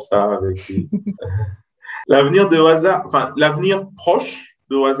Zoom comme ça avec l'avenir de OASA, enfin, l'avenir proche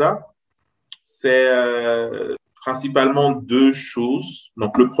de OASA, c'est principalement 2 choses.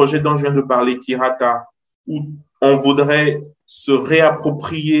 Donc, le projet dont je viens de parler, Kirata, où on voudrait se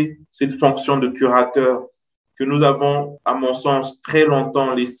réapproprier cette fonction de curateur que nous avons, à mon sens, très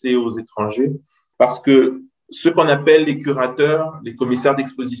longtemps laissée aux étrangers, parce que ce qu'on appelle les curateurs, les commissaires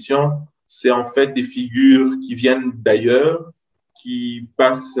d'exposition, c'est en fait des figures qui viennent d'ailleurs, qui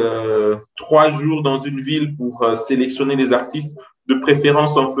passent 3 jours dans une ville pour sélectionner les artistes, de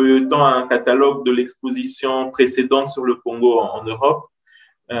préférence en feuilletant un catalogue de l'exposition précédente sur le Congo en Europe,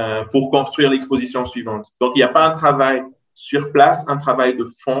 pour construire l'exposition suivante. Donc, il n'y a pas un travail sur place, un travail de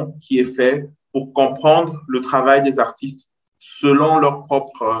fond qui est fait pour comprendre le travail des artistes selon leur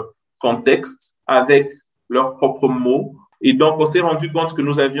propre contexte, avec leurs propres mots. Et donc, on s'est rendu compte que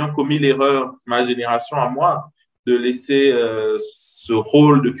nous avions commis l'erreur, ma génération à moi, de laisser ce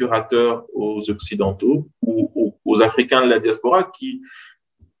rôle de curateur aux Occidentaux ou aux Africains de la diaspora qui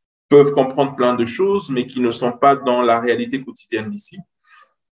peuvent comprendre plein de choses, mais qui ne sont pas dans la réalité quotidienne d'ici.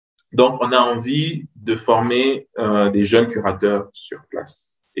 Donc, on a envie de former des jeunes curateurs sur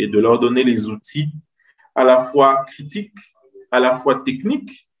place et de leur donner les outils à la fois critiques, à la fois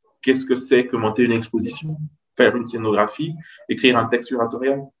techniques. Qu'est-ce que c'est que monter une exposition, faire une scénographie, écrire un texte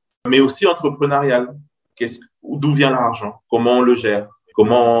curatorial, mais aussi entrepreneurial. D'où vient l'argent? Comment on le gère?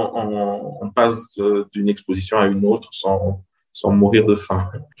 comment on passe d'une exposition à une autre sans mourir de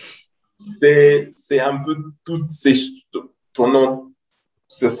faim. C'est un peu toutes ces pendant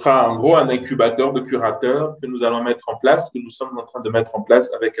ce sera en gros un incubateur de curateurs que nous allons mettre en place, que nous sommes en train de mettre en place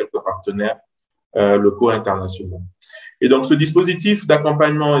avec quelques partenaires locaux et internationaux. Et donc, ce dispositif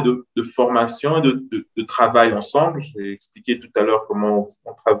d'accompagnement et de formation et de travail ensemble, j'ai expliqué tout à l'heure comment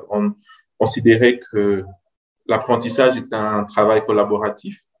on considérait que l'apprentissage est un travail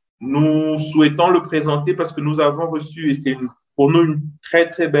collaboratif. Nous souhaitons le présenter parce que nous avons reçu, et c'est pour nous une très,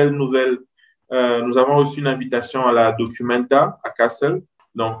 très belle nouvelle, nous avons reçu une invitation à la Documenta à Kassel.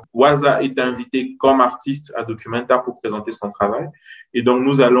 Donc, Waza est invité comme artiste à Documenta pour présenter son travail. Et donc,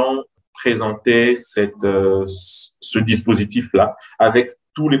 nous allons présenter ce dispositif-là avec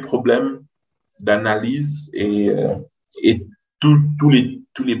tous les problèmes d'analyse et tous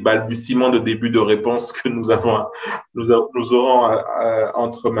les balbutiements de début de réponse que nous aurons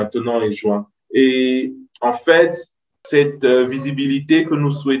entre maintenant et juin. Et en fait, cette visibilité que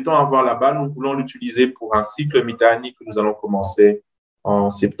nous souhaitons avoir là-bas, nous voulons l'utiliser pour un cycle Mitaani que nous allons commencer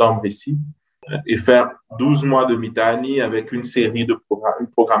en septembre ici et faire 12 mois de Mitaani avec une série de une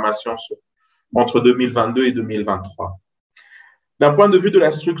programmation entre 2022 et 2023. D'un point de vue de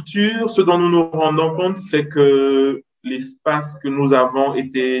la structure, ce dont nous nous rendons compte, c'est que l'espace que nous avons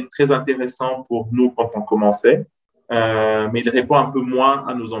était très intéressant pour nous quand on commençait, mais il répond un peu moins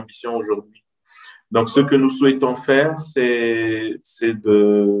à nos ambitions aujourd'hui. Donc, ce que nous souhaitons faire, c'est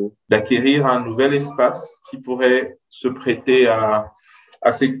d'acquérir un nouvel espace qui pourrait se prêter à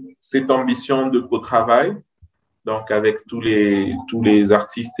cette ambition de co-travail, donc avec tous les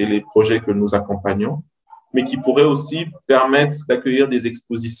artistes et les projets que nous accompagnons, mais qui pourrait aussi permettre d'accueillir des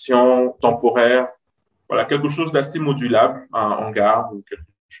expositions temporaires, voilà, quelque chose d'assez modulable, un hangar ou quelque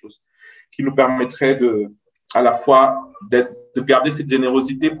chose qui nous permettrait à la fois de garder cette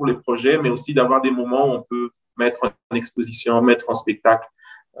générosité pour les projets, mais aussi d'avoir des moments où on peut mettre en exposition, mettre en spectacle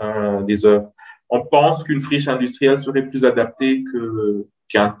des œuvres. On pense qu'une friche industrielle serait plus adaptée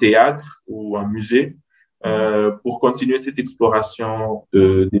qu'un théâtre ou un musée pour continuer cette exploration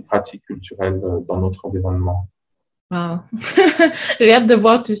des pratiques culturelles dans notre environnement. Wow. J'ai hâte de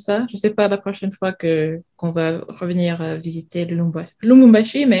voir tout ça. Je ne sais pas la prochaine fois qu'on va revenir visiter le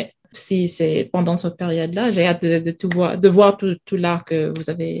Lubumbashi, mais si c'est pendant cette période-là, j'ai hâte de voir tout l'art que vous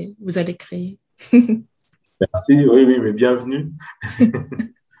allez créer. Merci, oui, mais bienvenue.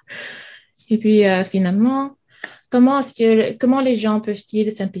 Et puis finalement, comment les gens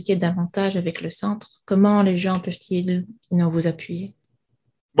peuvent-ils s'impliquer davantage avec le centre? Comment les gens peuvent-ils vous appuyer?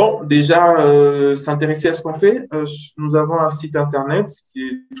 Bon, déjà, s'intéresser à ce qu'on fait. Nous avons un site internet qui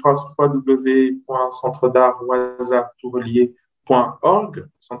est www.centredartwaza.org,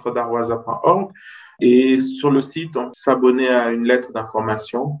 centredartwaza.org. Et sur le site, on peut s'abonner à une lettre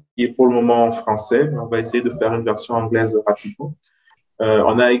d'information qui est pour le moment en français. On va essayer de faire une version anglaise rapidement.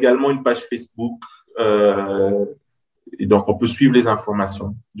 On a également une page Facebook et donc on peut suivre les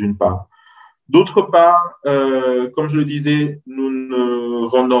informations d'une part. D'autre part, comme je le disais, nous ne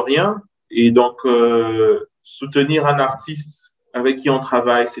vendons rien et donc soutenir un artiste avec qui on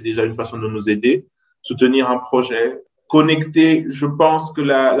travaille, c'est déjà une façon de nous aider. Soutenir un projet, connecter, je pense que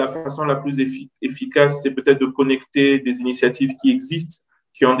la façon la plus efficace, c'est peut-être de connecter des initiatives qui existent,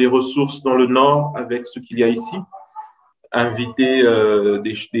 qui ont des ressources dans le Nord avec ce qu'il y a ici. Inviter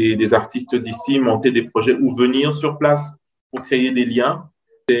des artistes d'ici, monter des projets ou venir sur place pour créer des liens.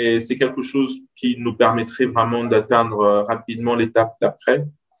 C'est quelque chose qui nous permettrait vraiment d'atteindre rapidement l'étape d'après.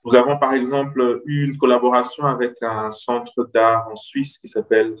 Nous avons par exemple eu une collaboration avec un centre d'art en Suisse qui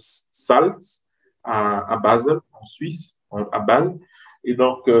s'appelle SALT à Basel, en Suisse, à Bâle. Et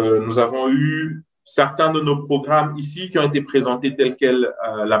donc, nous avons eu certains de nos programmes ici qui ont été présentés tels quels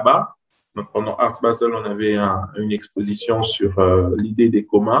là-bas. Donc, pendant Art Basel, on avait une exposition sur l'idée des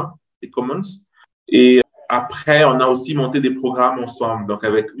commons. Et après, on a aussi monté des programmes ensemble, donc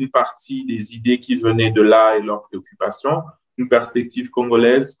avec une partie des idées qui venaient de là et leurs préoccupations, une perspective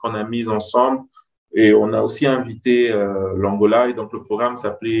congolaise qu'on a mise ensemble. Et on a aussi invité l'Angola. Et donc, le programme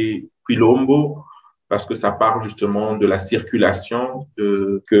s'appelait Quilombo, parce que ça parle justement de la circulation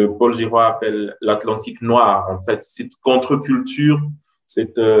que Paul Giroir appelle l'Atlantique noir. En fait, cette contre-culture,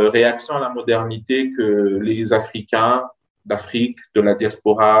 cette réaction à la modernité que les Africains d'Afrique, de la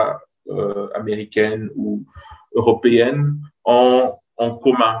diaspora américaine ou européenne ont en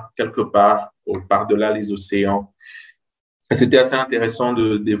commun quelque part, par-delà les océans. Et c'était assez intéressant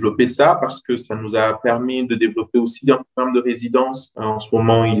de développer ça parce que ça nous a permis de développer aussi un programme de résidence. En ce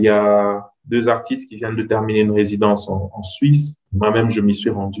moment, il y a 2 artistes qui viennent de terminer une résidence en Suisse. Moi-même, je m'y suis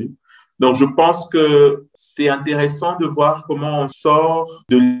rendu. Donc, je pense que c'est intéressant de voir comment on sort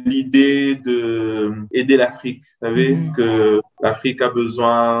de l'idée d'aider l'Afrique. Vous savez que l'Afrique a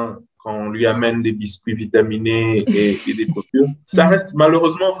besoin qu'on lui amène des biscuits vitaminés et des coutures. Ça reste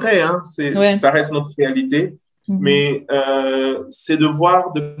malheureusement vrai, hein. Ça reste notre réalité. Mais c'est de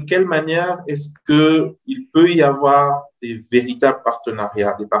voir de quelle manière est-ce qu'il peut y avoir des véritables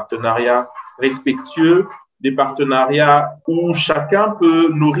partenariats, des partenariats respectueux, des partenariats où chacun peut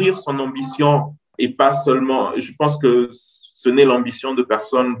nourrir son ambition et pas seulement, je pense que ce n'est l'ambition de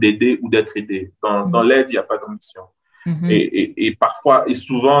personne d'aider ou d'être aidé. Dans l'aide, il n'y a pas d'ambition. Et parfois, et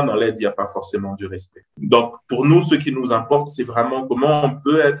souvent, dans l'aide, il n'y a pas forcément du respect. Donc, pour nous, ce qui nous importe, c'est vraiment comment on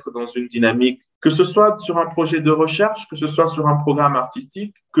peut être dans une dynamique, que ce soit sur un projet de recherche, que ce soit sur un programme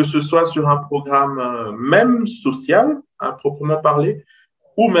artistique, que ce soit sur un programme même social, à proprement parler,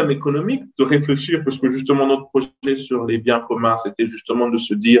 ou même économique, de réfléchir, parce que justement, notre projet sur les biens communs, c'était justement de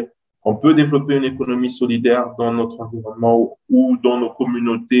se dire qu'on peut développer une économie solidaire dans notre environnement ou dans nos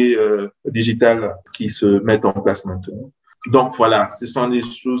communautés digitales qui se mettent en place maintenant. Donc voilà, ce sont des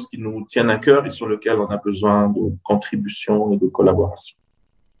choses qui nous tiennent à cœur et sur lesquelles on a besoin de contribution et de collaboration.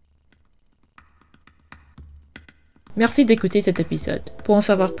 Merci d'écouter cet épisode. Pour en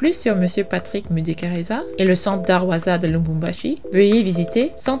savoir plus sur Monsieur Patrick Mudekereza et le Centre d'art Waza de Lubumbashi, veuillez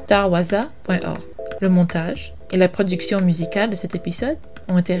visiter centredartwaza.org. Le montage et la production musicale de cet épisode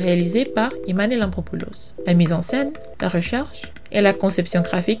ont été réalisés par Imane Lampropoulos. La mise en scène, la recherche et la conception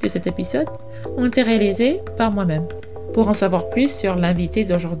graphique de cet épisode ont été réalisés par moi-même. Pour en savoir plus sur l'invité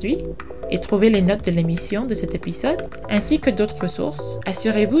d'aujourd'hui et trouver les notes de l'émission de cet épisode, ainsi que d'autres ressources,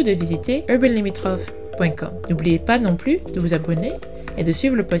 assurez-vous de visiter urbanlimitrof.com. N'oubliez pas non plus de vous abonner et de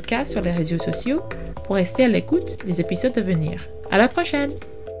suivre le podcast sur les réseaux sociaux pour rester à l'écoute des épisodes à venir. À la prochaine!